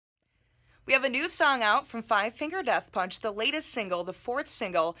We have a new song out from Five Finger Death Punch, the latest single, the fourth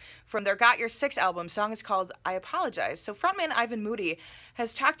single from their Got Your Six album. Song is called I Apologize. So frontman Ivan Moody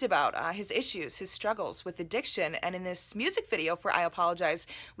has talked about his issues, his struggles with addiction. And in this music video for I Apologize,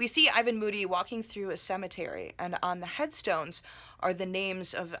 we see Ivan Moody walking through a cemetery. And on the headstones are the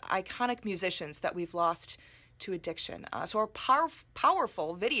names of iconic musicians that we've lost to addiction. So a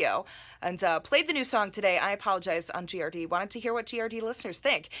powerful video, and played the new song today, I Apologize, on GRD. Wanted to hear what GRD listeners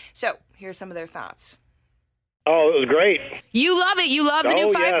think. So here's some of their thoughts. Oh, it was great. You love it. You love the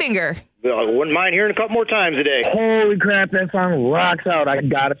new Five Finger. I wouldn't mind hearing a couple more times a day. Holy crap, that song rocks out. I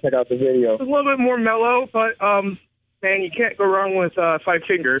gotta check out the video. It's a little bit more mellow, but man, you can't go wrong with Five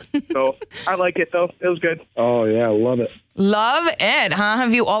Finger. So I like it though. It was good. Oh yeah, love it. Love it, huh?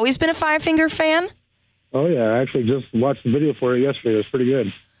 Have you always been a Five Finger fan? Oh yeah, I actually just watched the video for it yesterday. It was pretty good.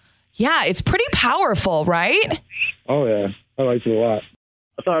 Yeah, it's pretty powerful, right? Oh yeah, I liked it a lot.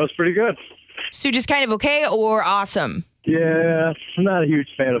 I thought it was pretty good. So just kind of okay or awesome? Yeah, I'm not a huge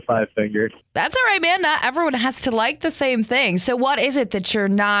fan of Five Finger. That's all right, man. Not everyone has to like the same thing. So what is it that you're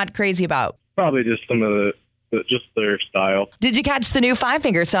not crazy about? Probably just some of just their style. Did you catch the new Five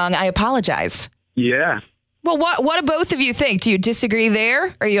Finger song, I Apologize? Yeah. Well, what do both of you think? Do you disagree there?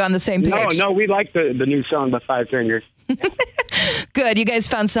 Or are you on the same page? No, we like the new song by Five Finger. Good. You guys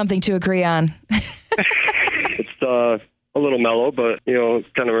found something to agree on. It's a little mellow, but, it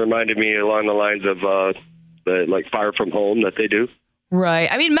kind of reminded me along the lines of the, like, Fire From Home that they do. Right.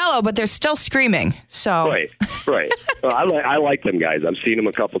 I mean, mellow, but they're still screaming. So Right. Well, I like them guys. I've seen them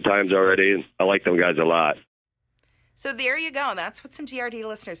a couple times already, and I like them guys a lot. So there you go. That's what some GRD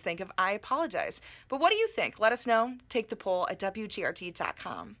listeners think of I Apologize. But what do you think? Let us know. Take the poll at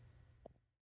WGRD.com.